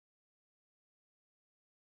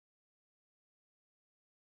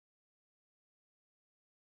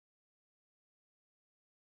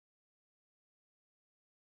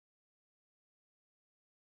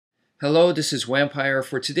Hello, this is wmpyr.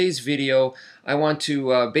 For today's video, I want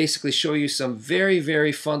to basically show you some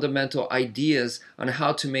very fundamental ideas on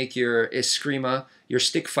how to make your Eskrima, your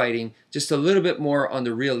stick fighting, just a little bit more on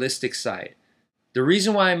the realistic side. The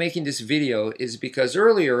reason why I'm making this video is because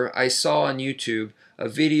earlier I saw on YouTube a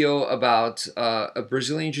video about a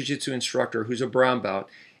Brazilian Jiu-Jitsu instructor who's a brown belt,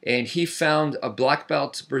 and he found a black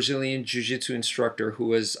belt Brazilian Jiu-Jitsu instructor who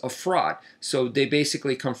was a fraud. So they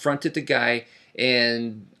basically confronted the guy,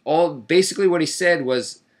 and basically what he said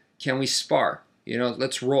was, can we spar? You know,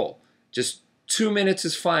 let's roll. Just 2 minutes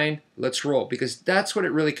is fine, let's roll. Because that's what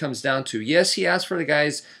it really comes down to. Yes, he asked for the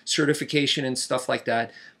guy's certification and stuff like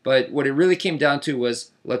that, but what it really came down to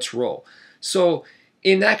was, let's roll. So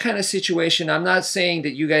in that kind of situation, I'm not saying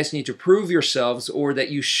that you guys need to prove yourselves or that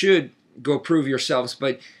you should go prove yourselves,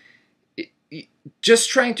 but just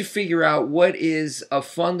trying to figure out what is a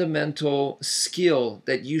fundamental skill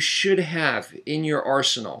that you should have in your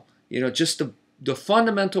arsenal. You know, just the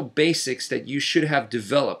fundamental basics that you should have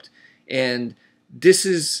developed. And this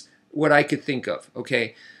is what I could think of,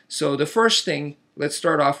 okay? So the first thing, let's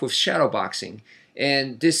start off with shadowboxing.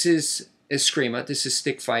 And this is Eskrima, this is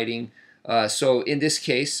stick fighting. So in this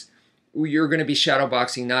case, you're going to be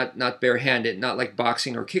shadowboxing, not barehanded, not like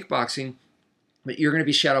boxing or kickboxing, but you're going to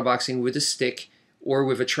be shadowboxing with a stick or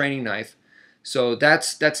with a training knife. So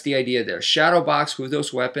that's the idea there. Shadowbox with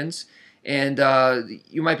those weapons. And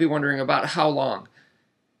you might be wondering about how long.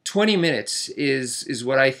 20 minutes is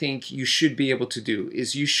what I think you should be able to do.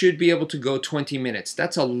 Is you should be able to go 20 minutes.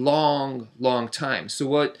 That's a long time. So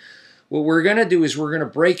what we're going to do is we're going to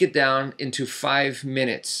break it down into 5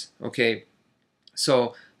 minutes. Okay.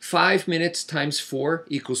 So 5 minutes times 4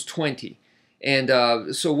 equals 20.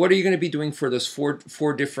 And so what are you going to be doing for those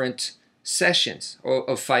four different sessions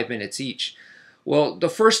of 5 minutes each? Well, the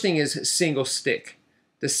first thing is single stick.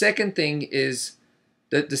 The second thing is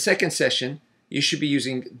the second session, you should be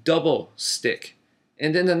using double stick.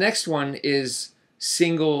 And then the next one is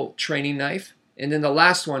single training knife. And then the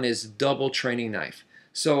last one is double training knife.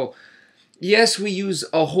 So yes, we use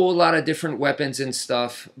a whole lot of different weapons and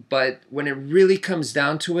stuff, but when it really comes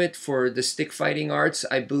down to it for the stick fighting arts,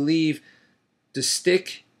 I believe the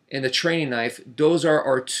stick and the training knife, those are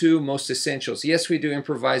our two most essentials. Yes, we do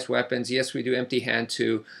improvised weapons. Yes, we do empty hand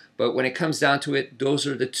too. But when it comes down to it, those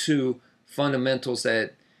are the two fundamentals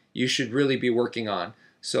that you should really be working on.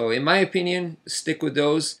 So in my opinion, stick with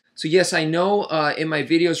those. So yes, I know in my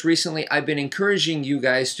videos recently, I've been encouraging you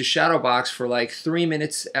guys to shadowbox for like 3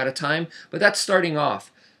 minutes at a time, but that's starting off.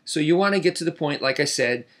 So you want to get to the point, like I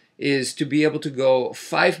said, is to be able to go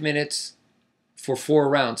 5 minutes for 4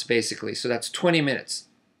 rounds, basically. So that's 20 minutes.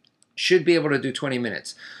 Should be able to do 20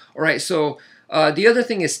 minutes. All right, so the other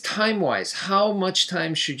thing is time-wise. How much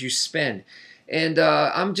time should you spend? And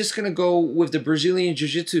I'm just going to go with the Brazilian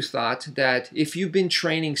Jiu-Jitsu thought that if you've been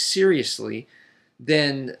training seriously,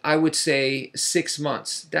 then I would say 6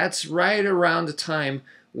 months. That's right around the time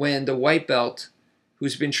when the white belt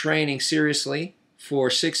who's been training seriously for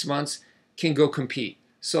 6 months can go compete.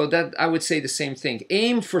 So that I would say the same thing.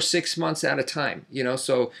 Aim for 6 months at a time. You know,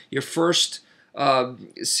 so your first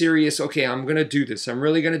serious, okay, I'm going to do this. I'm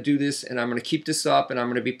really going to do this, and I'm going to keep this up, and I'm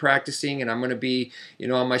going to be practicing, and I'm going to be, you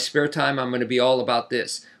know, on my spare time, I'm going to be all about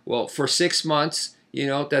this. Well, for 6 months, you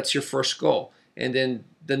know, that's your first goal. And then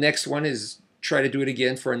the next one is try to do it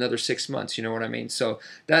again for another 6 months. You know what I mean? So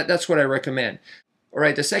that's what I recommend. All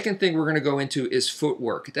right, the second thing we're going to go into is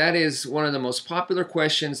footwork. That is one of the most popular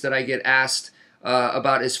questions that I get asked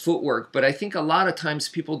about is footwork. But I think a lot of times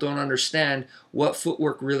people don't understand what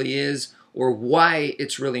footwork really is or why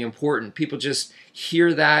it's really important. People just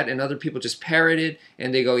hear that and other people just parrot it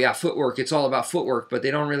and they go, yeah, footwork, it's all about footwork, but they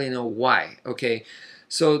don't really know why, okay?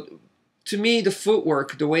 So to me, the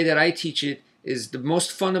footwork, the way that I teach it, is the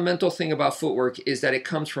most fundamental thing about footwork is that it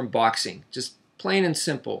comes from boxing, just plain and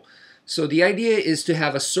simple. So the idea is to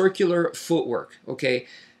have a circular footwork, okay?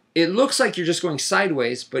 It looks like you're just going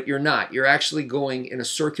sideways, but you're not. You're actually going in a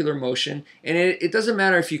circular motion, and it doesn't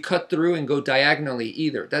matter if you cut through and go diagonally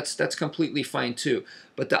either. That's completely fine too.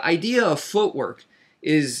 But the idea of footwork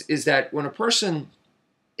is that when a person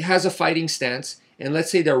has a fighting stance, and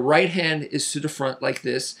let's say their right hand is to the front like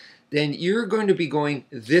this, then you're going to be going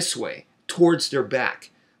this way towards their back.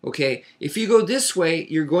 Okay, if you go this way,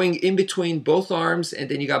 you're going in between both arms,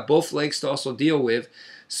 and then you got both legs to also deal with.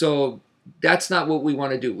 So that's not what we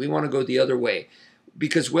want to do. We want to go the other way,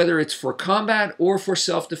 because whether it's for combat or for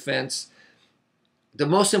self-defense, the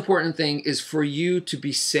most important thing is for you to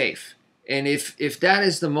be safe. And if that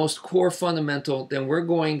is the most core fundamental, then we're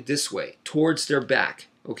going this way towards their back.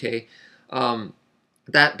 Okay,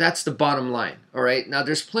 That's the bottom line. All right. Now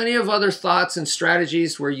there's plenty of other thoughts and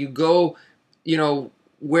strategies where you go,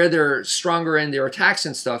 where they're stronger in their attacks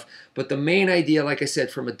and stuff. But the main idea, like I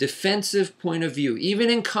said, from a defensive point of view, even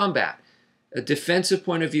in combat, a defensive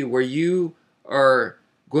point of view where you are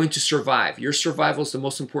going to survive. Your survival is the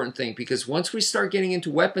most important thing, because once we start getting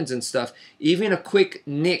into weapons and stuff, even a quick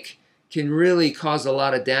nick can really cause a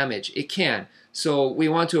lot of damage. It can. So we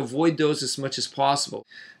want to avoid those as much as possible.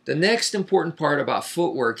 The next important part about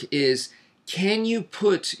footwork is, can you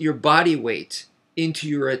put your body weight into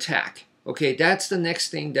your attack? Okay, that's the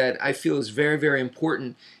next thing that I feel is very, very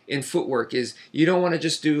important in footwork. Is you don't want to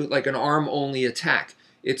just do like an arm-only attack.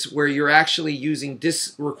 It's where you're actually using,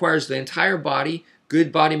 this requires the entire body,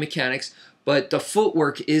 good body mechanics, but the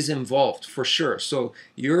footwork is involved for sure. So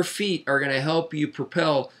your feet are going to help you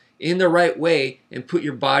propel in the right way and put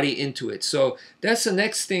your body into it. So that's the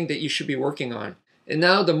next thing that you should be working on. And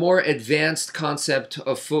now the more advanced concept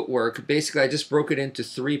of footwork, basically I just broke it into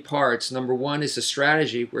 3 parts. Number 1 is a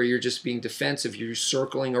strategy where you're just being defensive, you're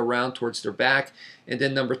circling around towards their back. And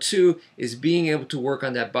then number 2 is being able to work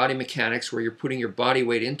on that body mechanics where you're putting your body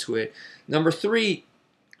weight into it. Number 3,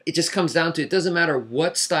 it just comes down to, it doesn't matter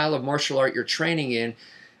what style of martial art you're training in,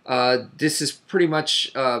 this is pretty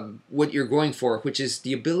much what you're going for, which is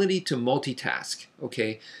the ability to multitask.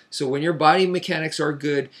 Okay, so when your body mechanics are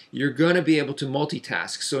good, you're going to be able to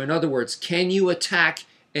multitask. So in other words, can you attack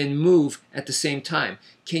and move at the same time?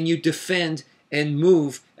 Can you defend and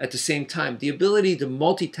move at the same time? The ability to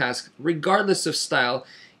multitask, regardless of style,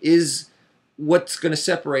 is what's going to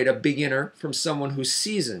separate a beginner from someone who's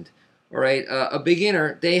seasoned. All right, a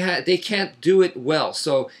beginner, they can't do it well.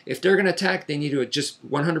 So if they're going to attack, they need to just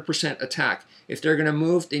 100% attack. If they're going to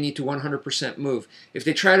move, they need to 100% move. If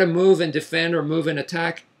they try to move and defend or move and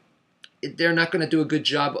attack, they're not going to do a good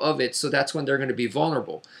job of it. So that's when they're going to be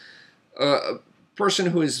vulnerable. A person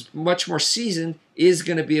who is much more seasoned is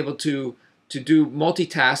going to be able to do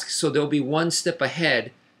multitask. So they'll be one step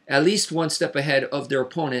ahead, at least one step ahead of their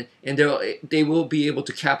opponent, and they will be able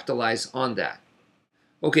to capitalize on that.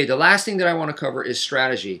 Okay, the last thing that I want to cover is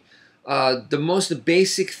strategy. The most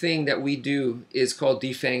basic thing that we do is called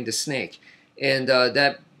Defang the snake. And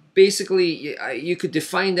that basically, you could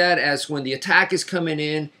define that as when the attack is coming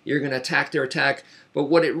in, you're going to attack their attack.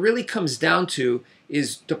 But what it really comes down to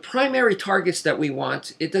is the primary targets that we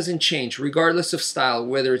want, it doesn't change regardless of style,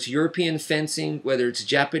 whether it's European fencing, whether it's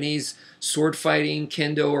Japanese sword fighting,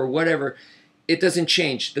 kendo, or whatever. It doesn't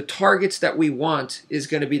change. The targets that we want is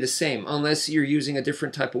going to be the same unless you're using a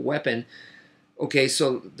different type of weapon. Okay,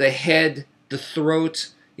 so the head, the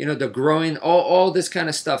throat, the groin, all this kind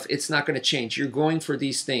of stuff, it's not going to change. You're going for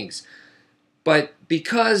these things. But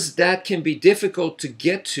because that can be difficult to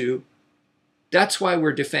get to, that's why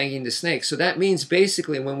we're defanging the snake. So that means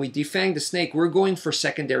basically when we defang the snake, we're going for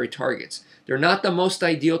secondary targets. They're not the most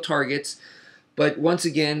ideal targets. But once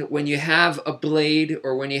again, when you have a blade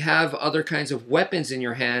or when you have other kinds of weapons in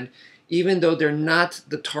your hand, even though they're not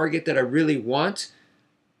the target that I really want,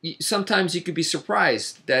 sometimes you could be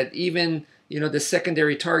surprised that even the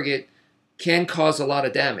secondary target can cause a lot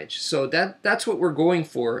of damage. So that's what we're going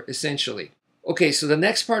for essentially. Okay, so the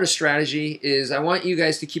next part of strategy is I want you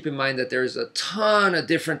guys to keep in mind that there's a ton of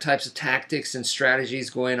different types of tactics and strategies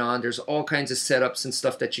going on. There's all kinds of setups and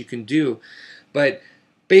stuff that you can do, but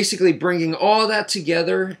basically bringing all that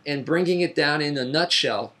together and bringing it down in a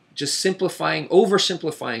nutshell, just simplifying,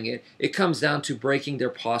 oversimplifying it, it comes down to breaking their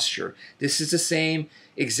posture. This is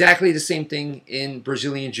exactly the same thing in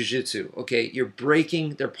Brazilian Jiu-Jitsu, okay? You're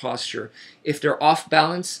breaking their posture. If they're off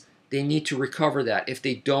balance, they need to recover that. If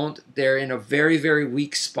they don't, they're in a very, very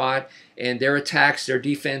weak spot, and their attacks, their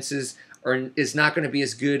defenses is not going to be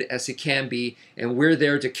as good as it can be, and we're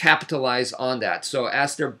there to capitalize on that. So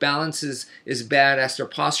as their balance is bad, as their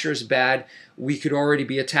posture is bad, we could already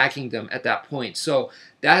be attacking them at that point. So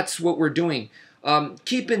that's what we're doing.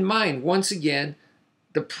 Keep in mind, once again,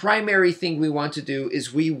 the primary thing we want to do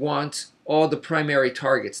is we want all the primary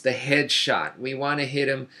targets, the headshot. We want to hit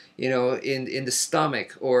them, in the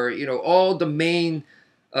stomach, or all the main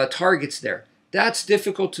targets there. That's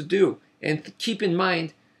difficult to do. And keep in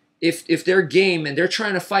mind, if they're game and they're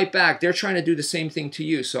trying to fight back, they're trying to do the same thing to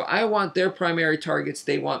you. So I want their primary targets,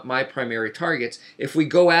 they want my primary targets. If we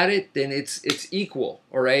go at it, then it's equal,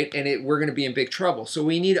 all right? And we're going to be in big trouble. So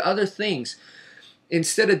we need other things.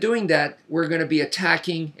 Instead of doing that, we're going to be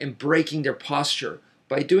attacking and breaking their posture.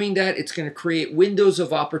 By doing that, it's going to create windows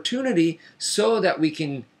of opportunity so that we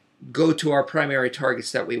can go to our primary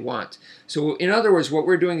targets that we want. So in other words, what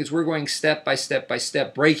we're doing is we're going step by step by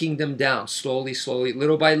step, breaking them down slowly, slowly,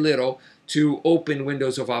 little by little, to open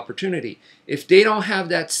windows of opportunity. If they don't have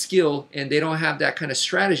that skill and they don't have that kind of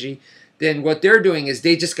strategy, then what they're doing is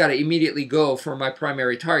they just got to immediately go for my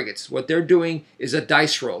primary targets. What they're doing is a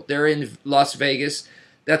dice roll. They're in Las Vegas.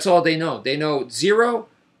 That's all they know. They know zero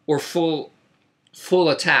or full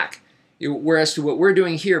attack. Whereas to what we're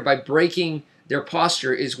doing here by breaking their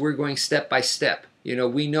posture is we're going step by step.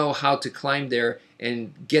 We know how to climb there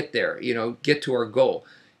and get there, get to our goal.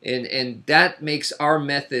 And that makes our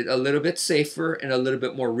method a little bit safer and a little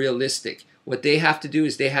bit more realistic. What they have to do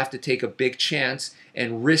is they have to take a big chance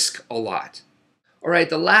and risk a lot. All right,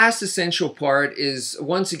 the last essential part is,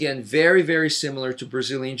 once again, very, very similar to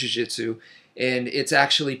Brazilian Jiu-Jitsu, and it's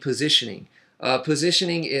actually positioning.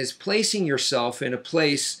 Positioning is placing yourself in a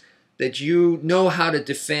place that you know how to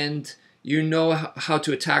defend, you know how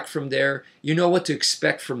to attack from there, you know what to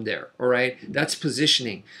expect from there, all right? That's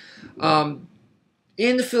positioning.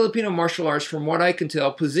 In the Filipino martial arts, from what I can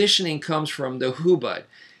tell, positioning comes from the hubad.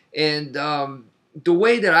 And the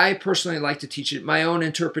way that I personally like to teach it, my own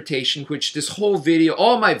interpretation, which this whole video,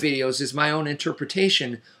 all my videos is my own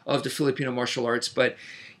interpretation of the Filipino martial arts, but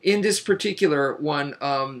in this particular one,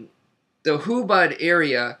 the hubad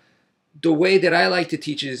area, the way that I like to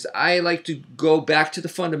teach is I like to go back to the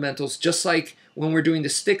fundamentals, just like when we're doing the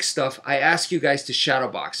stick stuff. I ask you guys to shadow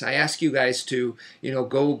box. I ask you guys to,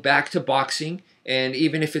 go back to boxing, and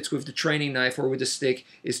even if it's with the training knife or with the stick,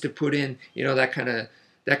 is to put in,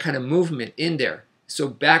 that kind of movement in there. So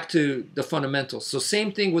back to the fundamentals. So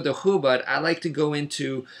same thing with the hubad. I like to go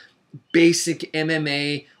into basic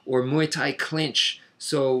MMA or Muay Thai clinch.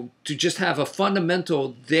 So to just have a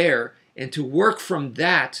fundamental there and to work from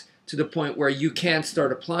that to the point where you can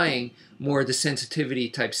start applying more of the sensitivity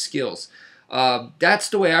type skills. That's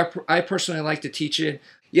the way I personally like to teach it.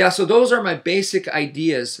 Yeah, so those are my basic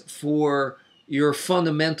ideas for your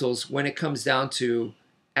fundamentals when it comes down to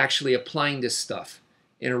actually applying this stuff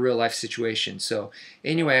in a real life situation. So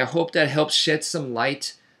anyway, I hope that helps shed some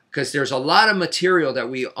light, because there's a lot of material that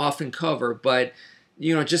we often cover, but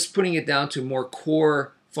just putting it down to more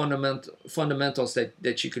core fundamentals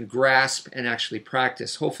that you can grasp and actually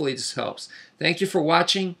practice. Hopefully this helps. Thank you for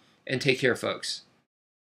watching, and take care, folks.